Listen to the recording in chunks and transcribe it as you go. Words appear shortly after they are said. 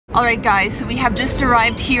Alright guys, so we have just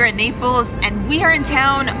arrived here in Naples and we are in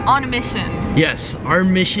town on a mission. Yes, our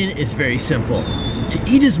mission is very simple. To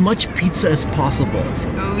eat as much pizza as possible.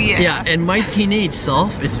 Oh yeah. Yeah, and my teenage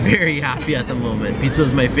self is very happy at the moment. Pizza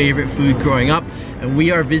is my favorite food growing up, and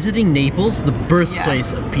we are visiting Naples, the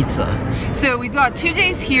birthplace of pizza. So we've got 2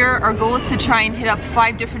 days here. Our goal is to try and hit up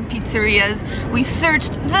 5 different pizzerias. We've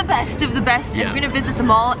searched the best of the best, and we're gonna visit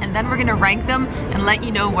them all, and then we're gonna rank them and let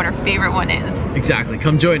you know what our favorite one is. Exactly,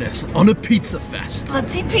 come join us on a pizza fest.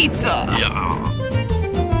 Let's eat pizza. Yeah.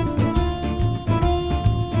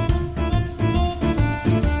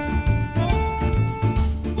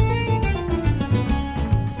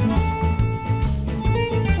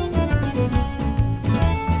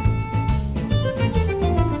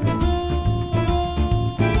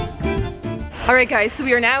 Alright guys, so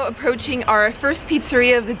we are now approaching our first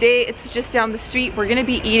pizzeria of the day. It's just down the street. We're gonna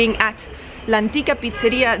be eating at L'Antica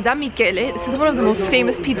Pizzeria da Michele. This is one of the most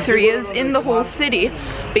famous pizzerias in the whole city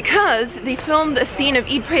because they filmed a scene of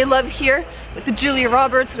Eat, Pray, Love here with the Julia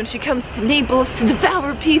Roberts when she comes to Naples to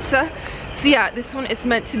devour pizza. So yeah, this one is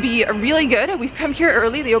meant to be really good. We've come here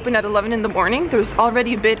early. They open at 11 in the morning. There's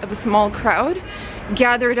already a bit of a small crowd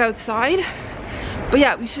gathered outside. But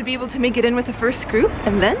yeah, we should be able to make it in with the first group,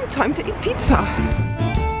 and then time to eat pizza.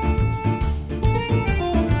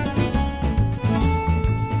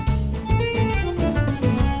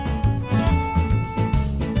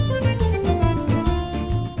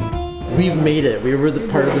 We've made it. We were the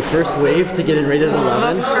part of the first wave to get in right at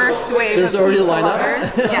 11. The first wave. There's already a lineup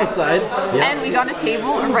outside. Yeah. And we got a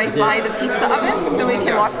table right by the pizza oven so we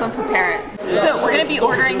can watch them prepare it. So we're going to be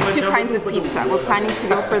ordering 2 kinds of pizza. We're planning to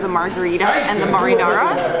go for the margherita and the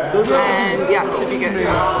marinara. And yeah, it should be good.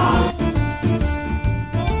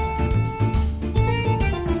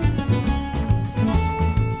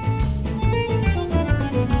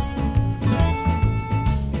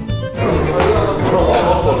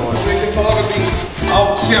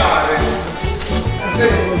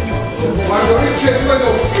 Quando dice 2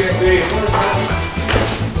 doppie.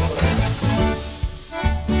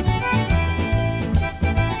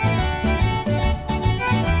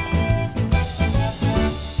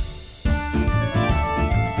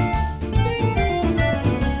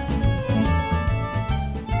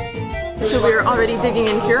 So we're already digging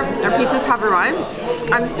in here. Our pizzas have arrived.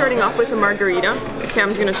 I'm starting off with a margherita.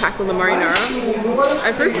 Sam's gonna tackle the marinara.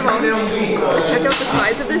 And first of all, check out the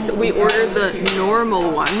size of this. We ordered the normal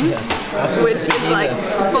one, which is like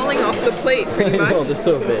falling off the plate pretty much. I know, they're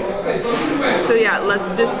so big. So yeah,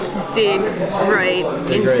 let's just dig right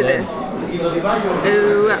into this.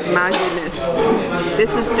 Oh my goodness.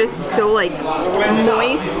 This is just so like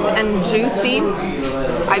moist and juicy.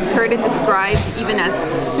 I've heard it described even as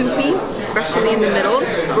soupy, especially in the middle,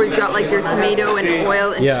 where you've got like your tomato and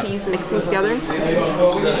oil and cheese mixing together.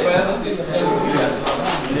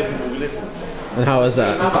 And how is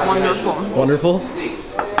that? Wonderful. Wonderful?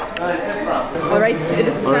 Alright, it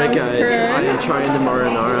is Sam's guys, turn. I am trying the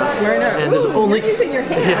marinara. And there's only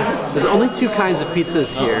there's only 2 kinds of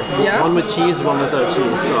pizzas here. Yeah? One with cheese, one without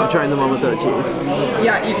cheese. So I'm trying the one without cheese.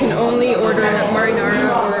 Yeah, you can only order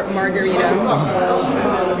marinara or margherita.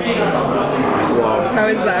 Wow. How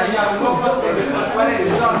is that?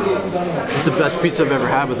 It's the best pizza I've ever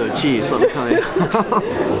had without cheese, let me tell you.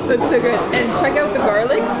 That's so good. And check out the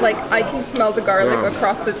garlic. Like, I can smell the garlic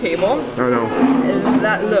across the table. I know. And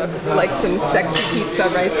that looks like some sexy pizza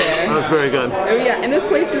right there. That's very good. Oh yeah, and this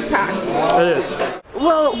place is packed. It is.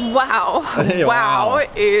 Well, wow. Wow. Wow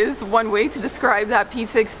is one way to describe that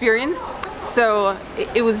pizza experience. So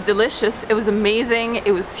it was delicious, it was amazing,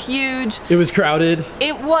 it was huge. It was crowded.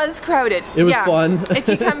 It was crowded. It was fun. If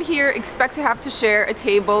you come here, expect to have to share a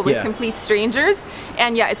table with complete strangers.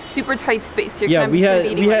 And yeah, it's super tight space. You're gonna be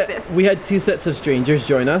eating like this. We had 2 sets of strangers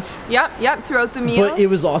join us. Yep, throughout the meal. But it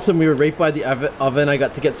was awesome. We were right by the oven. I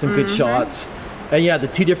got to get some good shots. And yeah, the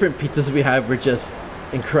 2 different pizzas we had were just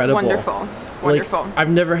incredible. Wonderful. Wonderful. Like, I've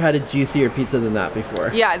never had a juicier pizza than that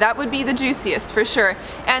before. Yeah, that would be the juiciest for sure.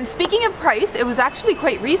 And speaking of price, it was actually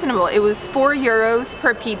quite reasonable. It was €4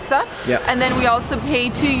 per pizza. Yeah. And then we also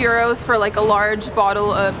paid €2 for like a large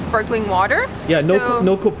bottle of sparkling water. Yeah,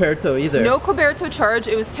 no coperto either. No coperto charge.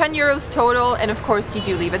 It was €10 total, and of course you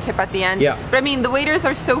do leave a tip at the end. Yeah. But I mean, the waiters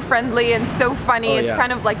are so friendly and so funny. It's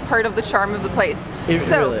kind of like part of the charm of the place.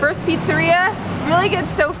 So really first pizzeria, really good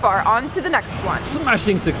so far. On to the next one.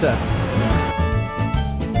 Smashing success.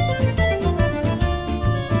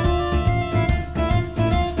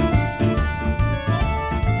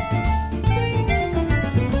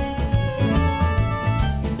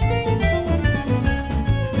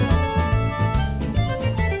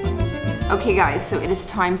 Okay, Okay guys, so it is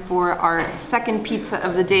time for our second pizza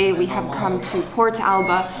of the day. We have come to Porta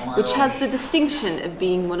Alba, which has the distinction of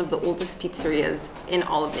being one of the oldest pizzerias in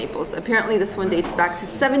all of Naples. Apparently this one dates back to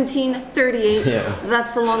 1738. Yeah.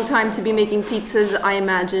 That's a long time to be making pizzas. I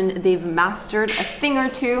imagine they've mastered a thing or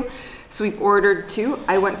two. So we've ordered two.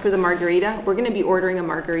 I went for the margherita. We're gonna be ordering a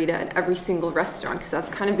margherita at every single restaurant because that's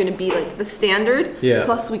kind of gonna be like the standard. Yeah.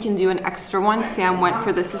 Plus we can do an extra one. Sam went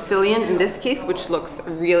for the Sicilian in this case, which looks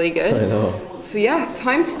really good. I know. So yeah,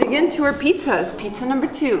 time to dig into our pizzas. Pizza number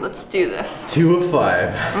 2, let's do this. 2 of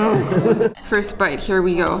 5. First bite, here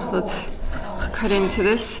we go. Let's cut into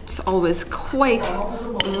this. It's always quite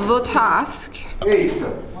the task.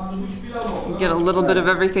 Get a little bit of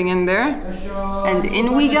everything in there. And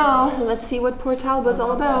in we go. Let's see what Porta Alba is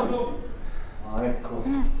all about.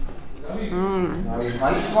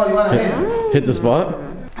 Hit the spot?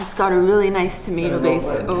 It's got a really nice tomato base.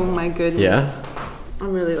 Oh my goodness. Yeah?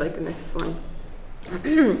 I'm really liking this one.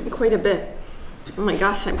 Quite a bit. Oh my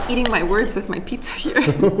gosh, I'm eating my words with my pizza here.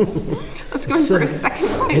 Let's go in for a second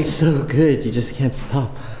bite. It's so good, you just can't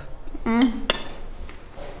stop. And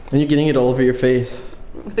you're getting it all over your face.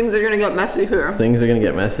 Things are gonna get messy here. Things are gonna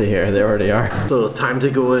get messy here, they already are. So time to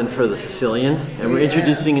go in for the Sicilian. And we're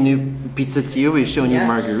introducing a new pizza to you. We've shown you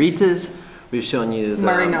margaritas. We've shown you the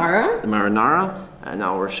marinara. The marinara. And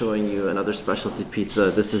now we're showing you another specialty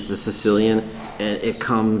pizza. This is the Sicilian, and it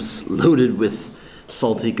comes loaded with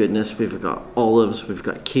salty goodness. We've got olives, we've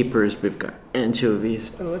got capers, we've got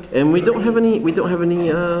anchovies, and we don't have any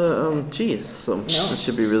cheese, so it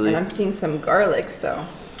should be really. And I'm seeing some garlic, so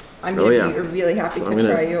I'm gonna be really happy to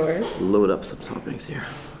try yours. Load up some toppings here.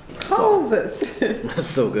 How's it? That's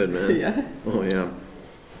so good, man. Yeah. Oh yeah.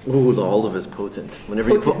 Ooh, the olive is potent.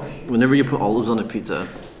 Whenever you put olives on a pizza,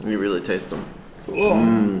 you really taste them.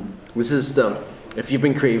 Cool. This is if you've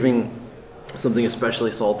been craving something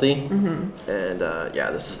especially salty, and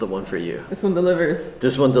yeah, this is the one for you. This one delivers.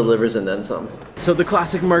 This one delivers and then some. So the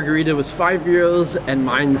classic margherita was €5, and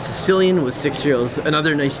mine, the Sicilian, was €6.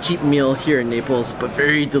 Another nice cheap meal here in Naples, but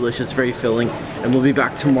very delicious, very filling. And we'll be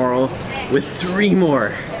back tomorrow with 3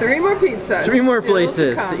 more. 3 more pizzas. 3 more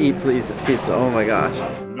places to eat pizza. Oh my gosh.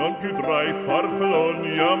 Non più tra i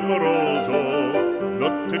farfalloni amoroso,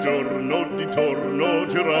 notte giorno di torno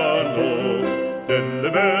girano, delle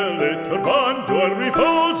belle turbando al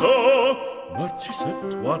riposo,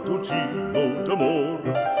 Narcisetto Adolcino d'amor.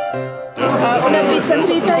 Una pizza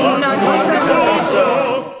fritta e una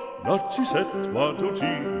riposo, Narcisetto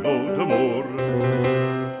Adolcino d'amor.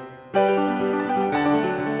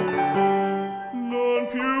 Non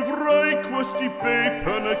più avrai questi bei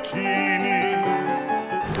panacchini.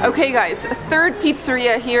 Okay guys, 3rd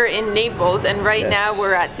pizzeria here in Naples, and right now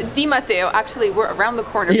we're at Di Matteo. Actually, we're around the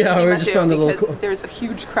corner from Di we're just Matteo on the because there's a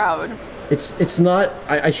huge crowd. It's not,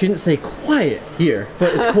 I shouldn't say quiet here,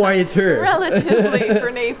 but it's quieter. Relatively for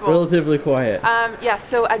Naples. Relatively quiet. Yeah,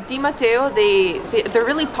 so at Di Matteo, they're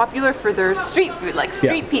really popular for their street food, like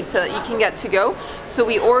street pizza that you can get to go. So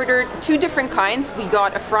we ordered 2 different kinds. We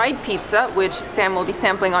got a fried pizza, which Sam will be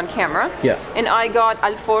sampling on camera. Yeah. And I got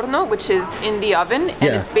al forno, which is in the oven,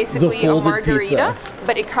 and it's basically a margherita,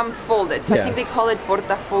 but it comes folded. So I think they call it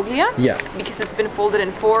portafoglia. Yeah. Because it's been folded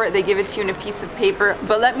in 4. They give it to you in a piece of paper.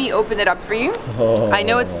 But let me open it up for you. I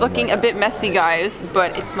know it's looking a bit messy, guys,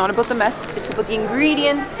 but it's not about the mess, it's about the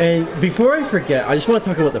ingredients. And before I forget, I just want to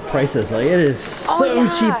talk about the prices. Like, it is so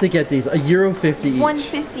cheap to get these. €1.50 each.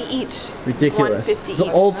 $1.50 each. Ridiculous. It's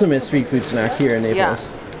the ultimate street food snack here in Naples.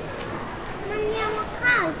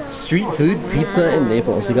 Street food pizza in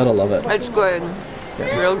Naples, you gotta love it. It's good.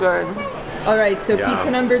 Real good. Alright, so pizza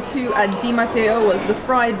number 2 at Di Matteo was the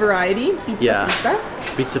fried variety. Pizza fritta.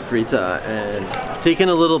 Pizza fritta, and taking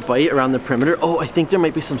a little bite around the perimeter. Oh, I think there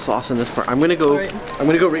might be some sauce in this part. I'm gonna go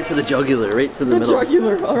right for the jugular, right to the middle. The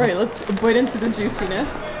jugular. Alright, let's bite into the juiciness.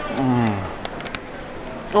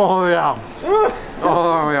 Oh yeah.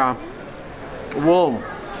 Oh yeah. Whoa.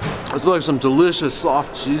 It's like some delicious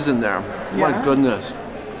soft cheese in there. My goodness.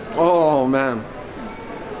 Oh man.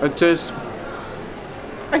 I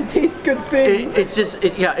taste good things.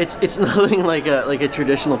 It's nothing like a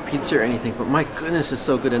traditional pizza or anything, but my goodness, it's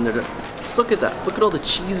so good in there. Just look at that. Look at all the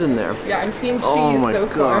cheese in there. Yeah, I'm seeing cheese so far. Oh my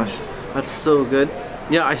gosh, that's so good.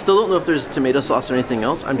 Yeah, I still don't know if there's tomato sauce or anything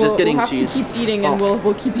else. I'm just getting cheese. We'll have to keep eating, and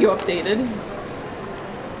we'll keep you updated.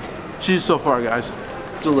 Cheese so far, guys.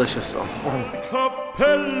 Delicious though.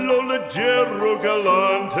 Cappello leggero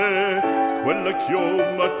galante, quella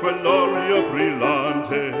chioma, quell'aria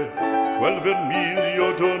brillante, quel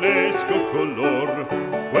vermiglio d'onesco color,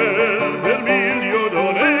 quel vermiglio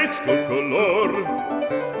d'onesco color.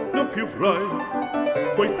 Non più avrai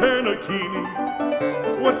quei panacchini,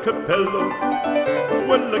 quel cappello,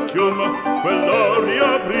 quella chioma,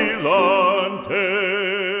 quell'aria brillante.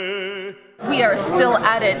 We are still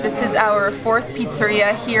at it. This is our fourth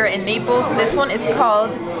pizzeria here in Naples. This one is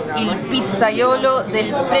called Il Pizzaiolo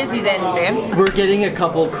del Presidente. We're getting a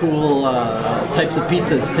couple cool types of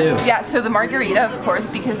pizzas too. Yeah, so the margherita, of course,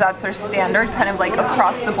 because that's our standard, kind of like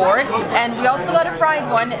across the board. And we also got a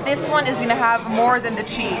fried one. This one is gonna have more than the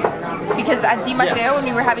cheese. Because at Di Matteo, when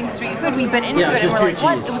we were having street food, we bit into it and we're like,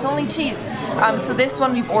 what? It was only cheese. So this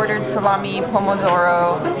one we've ordered salami,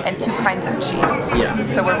 pomodoro, and 2 kinds of cheese. Yeah.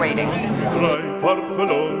 So we're waiting. Tra i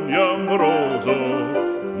farfalloni amoroso,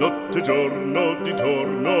 notte e giorno di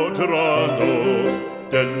torno girando,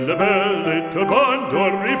 delle belle turbando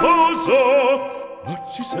al riposo, ma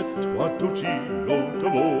ci sento a dolcino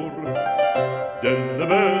d'amor. Delle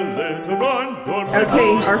belle turbando al riposo.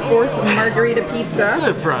 Okay, our fourth margherita pizza.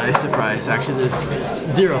 Surprise, surprise. Actually, there's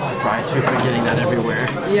zero surprise. We've been getting that everywhere.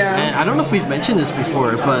 Yeah. And I don't know if we've mentioned this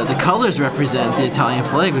before, but the colors represent the Italian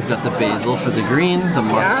flag. We've got the basil for the green, the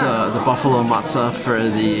mozza, the buffalo mozza for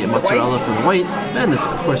the mozzarella for the white, and of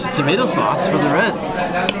course the tomato sauce for the red.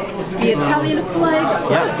 The Italian flag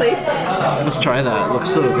on a plate. Let's try that. It looks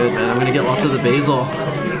so good, man. I'm gonna get lots of the basil.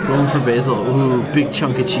 Going for basil. Ooh, big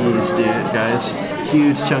chunk of cheese, dude, guys.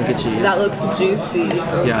 Huge chunk of cheese. That looks juicy.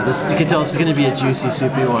 Yeah, this you can tell this is gonna be a juicy,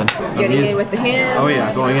 soupy one. Getting in with the hands. Oh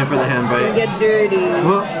yeah, going in for the hand bite. Get dirty.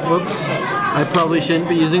 Whoops. I probably shouldn't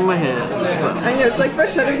be using my hands, but I know, it's like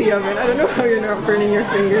fresh out of the oven. I don't know how you're not burning your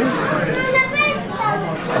fingers.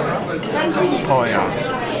 oh yeah.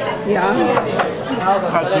 Yeah.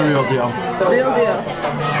 That's a real deal. Real deal.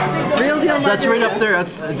 Real deal margherita. That's right up there.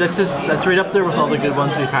 That's right up there with all the good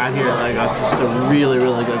ones we've had here. Like that's just a really,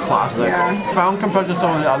 really good classic. Yeah. Found compared to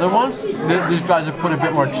some of the other ones, these guys have put a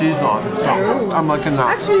bit more cheese on, so I'm liking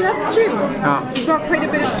that. Actually, that's true. Yeah. You've got quite a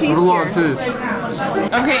bit of cheese Put a lot of here. cheese.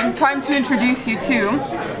 Okay, time to introduce you to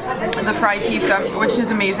the fried pizza, which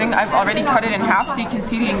is amazing. I've already cut it in half so you can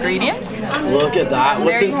see the ingredients. Look at that.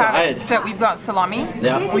 What's There you have inside? it. So we've got salami,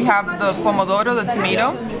 Yeah. we have the pomodoro, the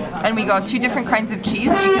tomato, and we got 2 different kinds of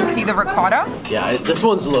cheese. You can see the ricotta. Yeah, this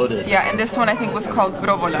one's loaded. Yeah, and this one I think was called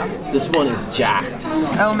provola. This one is jacked.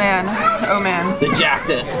 Oh man, oh man. They jacked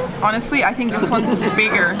it. Honestly, I think this one's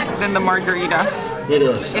bigger than the margherita. It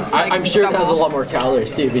is. It's like I'm sure it has a double. lot more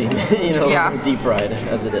calories too, being Yeah. deep fried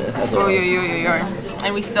as it is. As it Oh, was. yeah.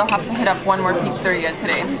 And we still have to hit up one more pizzeria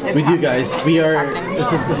today. It's We do, guys. We are. happening.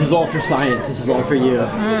 This is all for science. This is all for you.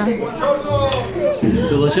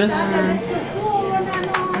 Delicious.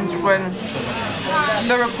 It's good.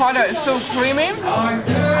 The ricotta is so creamy.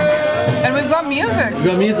 And we've got music. We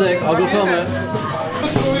got music. I'll go film it.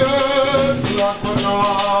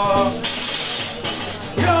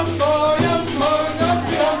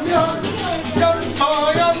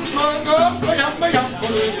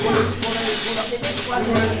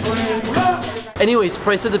 Anyways,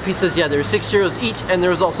 price of the pizzas, yeah, they're €6 each, and there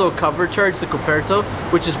was also a cover charge, the coperto,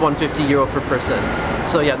 which is €150 per person.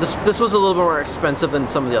 So yeah, this was a little bit more expensive than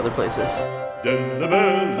some of the other places. Delle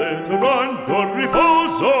belle turbando al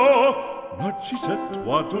riposo, ma ci sento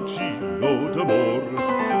a dolcino d'amor.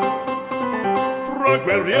 Fra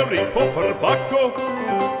guerrieri può far pacco,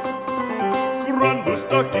 grande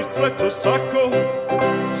stacchi stretto sacco,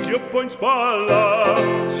 schioppo in spalla,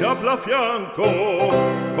 sciabla a fianco,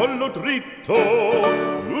 collo dritto,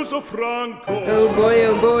 muso franco. Oh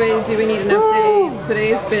boy, do we need an update.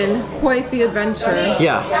 Today's been quite the adventure.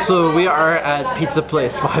 Yeah, so we are at Pizza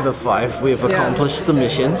Place 5 of 5. We have accomplished the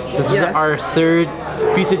mission. This is Yes. our 3rd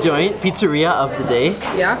pizzeria of the day.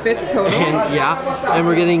 Yeah, 5th total. And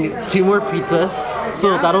we're getting 2 more pizzas.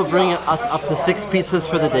 So that'll bring us up to 6 pizzas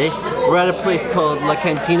for the day. We're at a place called La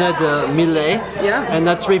Cantina de Mille. Yeah. And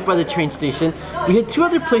that's right by the train station. We had 2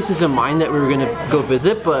 other places in mind that we were gonna go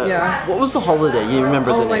visit, but Yeah. what was the holiday? You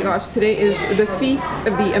remember the Oh name? my gosh, today is the Feast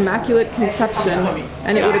of the Immaculate Conception,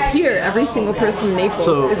 and it would appear every single person in Naples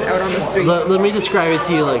is out on the streets. Let me describe it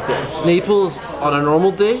to you like this. Naples on a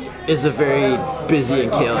normal day is a very busy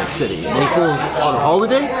and chaotic city. Naples on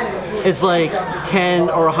holiday is like 10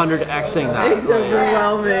 or 100xing that. It's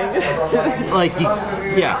overwhelming. Like,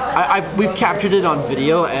 we've captured it on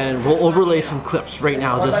video, and we'll overlay some clips right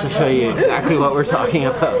now just to show you exactly what we're talking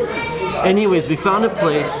about. Anyways, we found a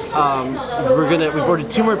place. We've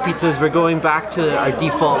ordered 2 more pizzas. We're going back to our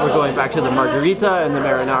default. We're going back to the margherita and the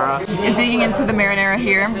marinara. And digging into the marinara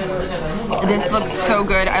here, this looks so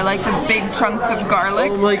good. I like the big chunks of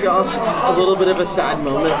garlic. Oh my gosh, a little bit of a sad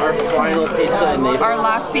moment. Our final pizza in Naples. Our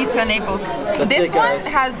last pizza in Naples. This it, one guys.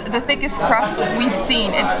 has the thickest crust we've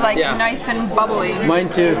seen. It's like Yeah. nice and bubbly. Mine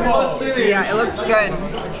too. Yeah, it looks good.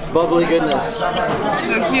 bubbly goodness.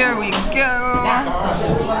 So here we go,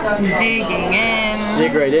 digging in.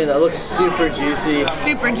 Dig right in. That looks super juicy.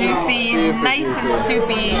 Super juicy, Super nice juicy. and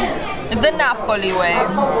soupy. The Napoli way.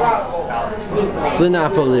 The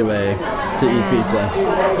Napoli way to eat pizza.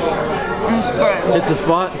 It's good. It's a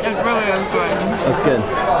spot. It really is good. That's good.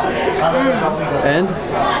 And?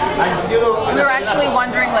 We were actually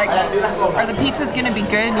wondering, like, are the pizzas gonna be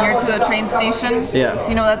good near to the train station? Yeah. So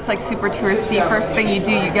you know that's like super touristy. First thing you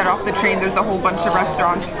do, you get off the train, there's a whole bunch of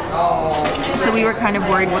restaurants. So we were kind of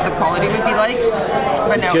worried what the quality would be like,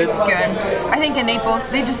 but no, Good. it's good. I think in Naples,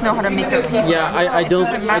 they just know how to make their pizza. Yeah, I don't.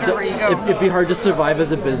 It doesn't matter where you go. It'd be hard to survive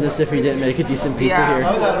as a business if you didn't make a decent pizza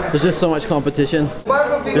Yeah. here. There's just so much competition.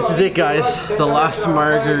 This is it, guys. The last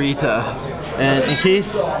margherita. And in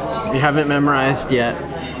case you haven't memorized yet,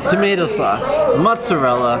 tomato sauce,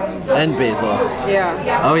 mozzarella, and basil.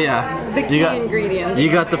 Yeah. Oh yeah. The key ingredients.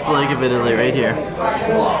 You got the flag of Italy right here.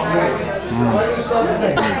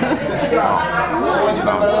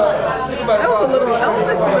 That was a little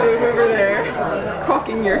Elvis move over there.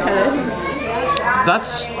 Cocking your head.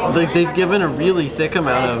 That's like they've given a really thick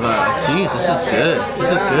amount of cheese. This is good.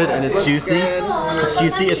 This is good, and it's juicy. It's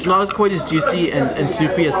juicy. It's not quite as juicy and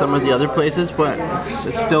soupy as some of the other places, but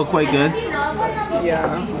it's still quite good.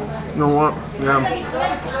 Yeah. You know what? Yeah.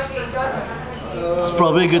 It's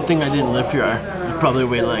probably a good thing I didn't live here. I probably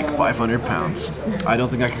weigh like 500 pounds. I don't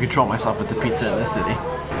think I could control myself with the pizza in this city.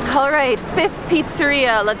 Alright, fifth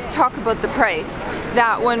pizzeria. Let's talk about the price.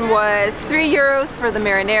 That one was €3 for the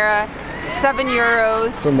marinara,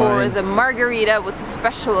 €7 for mine. the margherita with the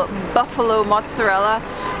special buffalo mozzarella.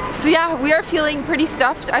 So yeah, we are feeling pretty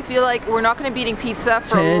stuffed. I feel like we're not going to be eating pizza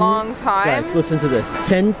for a long time. Guys, listen to this.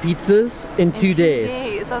 10 pizzas in 2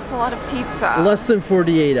 days. That's a lot of pizza. Less than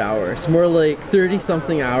 48 hours. More like 30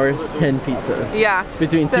 something hours, 10 pizzas. Yeah.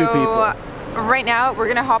 Between two people. Right now, we're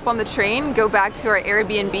gonna hop on the train, go back to our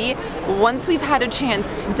Airbnb. Once we've had a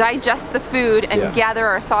chance to digest the food and gather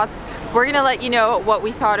our thoughts, we're gonna let you know what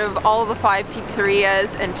we thought of all the 5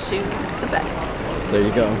 pizzerias and choose the best. There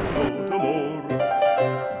you go.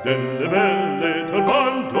 Delle belle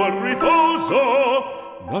turbando al riposo,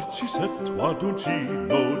 narcisetto ad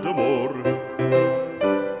uncino d'amor.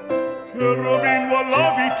 Cherubino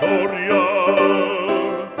alla vittoria,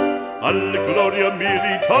 alla gloria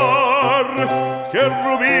militar.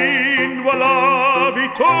 Cherubino alla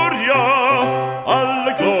vittoria,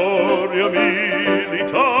 alla gloria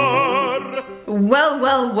militar. Well,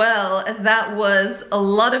 well, well, that was a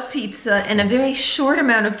lot of pizza in a very short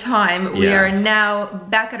amount of time. We are now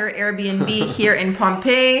back at our Airbnb here in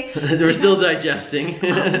Pompeii. We're still digesting.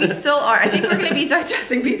 We still are. I think we're going to be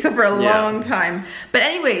digesting pizza for a long time. But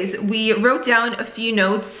anyways, we wrote down a few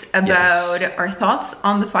notes about our thoughts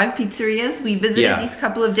on the 5 pizzerias we visited these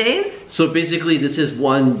couple of days. So basically, this is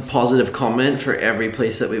one positive comment for every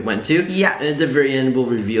place that we went to. Yes. And at the very end, we'll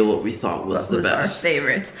reveal what we thought was the best. Our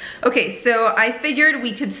favorite. Okay, so I figured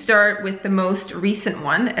we could start with the most recent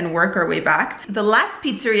one and work our way back. The last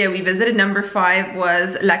pizzeria we visited, number 5,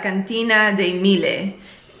 was La Cantina dei Mille.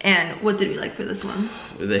 And what did we like for this one?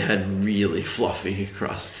 They had really fluffy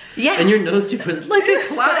crust. Yeah. And your nose, you put it like a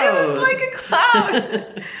cloud. It was like a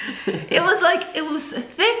cloud. it was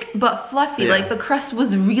thick but fluffy. Like the crust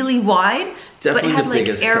was really wide, but it had like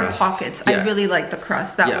air pockets. I really liked the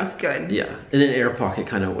crust. That was good. Yeah, in an air pocket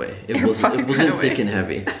kind of way. It wasn't thick and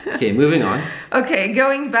heavy. Okay, moving on. Okay,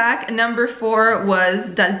 going back, number 4 was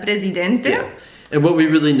Dal Presidente. Yeah. And what we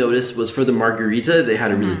really noticed was for the margherita, they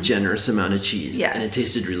had a really generous amount of cheese. Yes. And it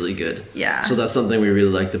tasted really good. Yeah. So that's something we really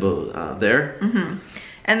liked about there.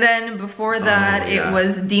 And then before that, it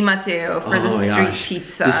was Di Matteo for the street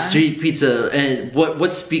pizza. The street pizza. And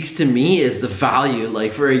what speaks to me is the value.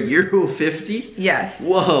 Like for €1.50? Yes.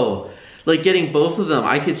 Whoa. Like getting both of them,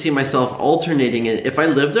 I could see myself alternating it. If I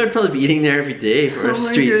lived there, I'd probably be eating there every day for a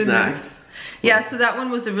street snack. Yeah, so that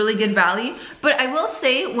one was a really good value. But I will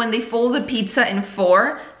say, when they fold the pizza in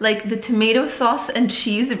 4, like the tomato sauce and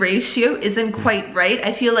cheese ratio isn't quite right.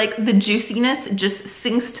 I feel like the juiciness just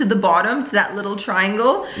sinks to the bottom, to that little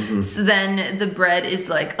triangle. So then the bread is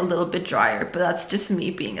like a little bit drier, but that's just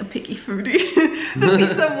me being a picky foodie. The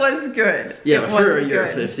pizza was good. Yeah, for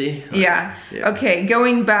 €1.50. Yeah. Okay,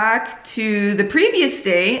 going back to the previous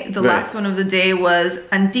day, the last one of the day was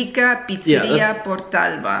Antica Pizzeria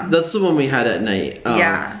Portalba. That's the one we had at night.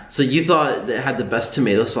 So you thought it had the best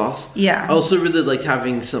tomato sauce. Yeah. I also really liked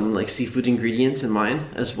having some like seafood ingredients in mine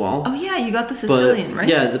as well. Oh yeah, you got the Sicilian, right?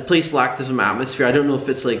 Yeah, the place lacked some atmosphere. I don't know if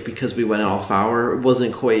it's like because we went off hour. It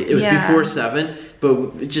wasn't quite. It was before 7,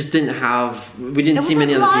 but it just didn't have. We didn't see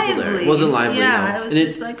many other people there. It wasn't lively. Yeah, no. it was and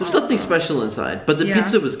just like there was nothing special inside. But the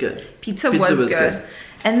pizza was good. Pizza was good.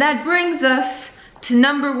 And that brings us to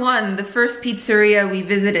number 1, the first pizzeria we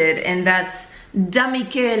visited, and that's Da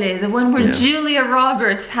Michele, the one where Julia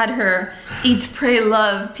Roberts had her eat, pray,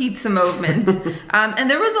 love pizza moment. And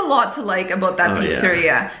there was a lot to like about that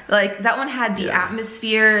pizzeria. Like that one had the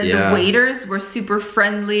atmosphere, the waiters were super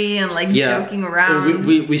friendly and like joking around.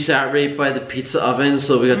 We sat right by the pizza oven,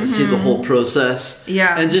 so we got to see the whole process.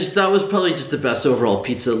 Yeah. And just, that was probably just the best overall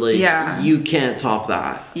pizza. Like you can't top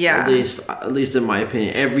that. Yeah. At least in my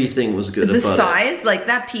opinion, everything was good about it. The size, like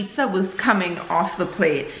that pizza was coming off the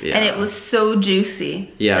plate and it was so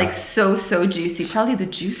juicy. Yeah. Like so juicy. Probably the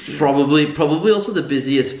juiciest. Probably also the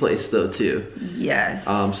busiest place though too. Yes.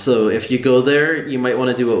 So if you go there, you might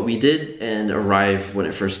want to do what we did and arrive when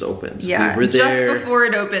it first opens. Yeah. We were there just before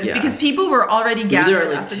it opens because people were already gathered. We were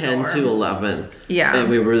there at like 10 to 11. Yeah. And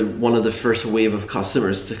we were one of the first wave of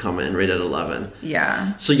customers to come in right at 11.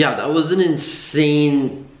 Yeah. So yeah, that was an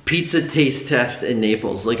insane pizza taste test in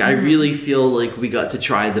Naples. Like I really feel like we got to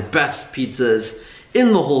try the best pizzas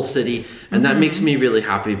in the whole city, and that makes me really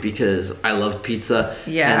happy because I love pizza.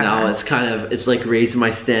 Yeah. And now it's like raised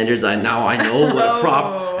my standards. I know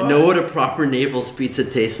what a proper Naples pizza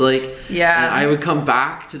tastes like. Yeah. And I would come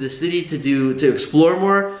back to the city to explore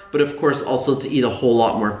more, but of course also to eat a whole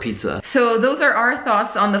lot more pizza. So those are our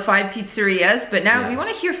thoughts on the 5 pizzerias, but now we want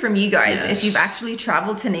to hear from you guys. If you've actually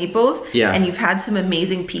traveled to Naples and you've had some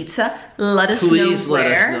amazing pizza, let us know where. Please let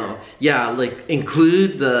us know. Yeah, like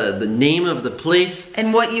include the name of the place.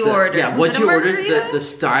 And what you ordered. Yeah, what you ordered, the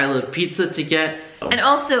style of pizza to get. And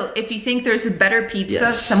also, if you think there's a better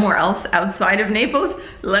pizza somewhere else outside of Naples,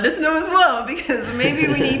 let us know as well, because maybe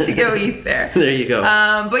we need to go eat there. There you go.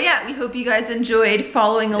 But yeah, we hope you guys enjoyed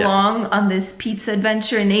following along on this pizza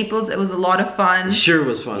adventure in Naples. It was a lot of fun. It sure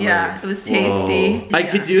was fun. Yeah, it was tasty. I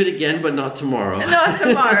could do it again, but not tomorrow. Not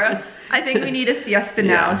tomorrow. I think we need a siesta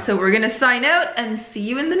now, so we're gonna sign out and see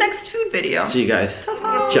you in the next food video. See you guys.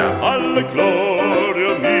 Ta-ta. Ciao.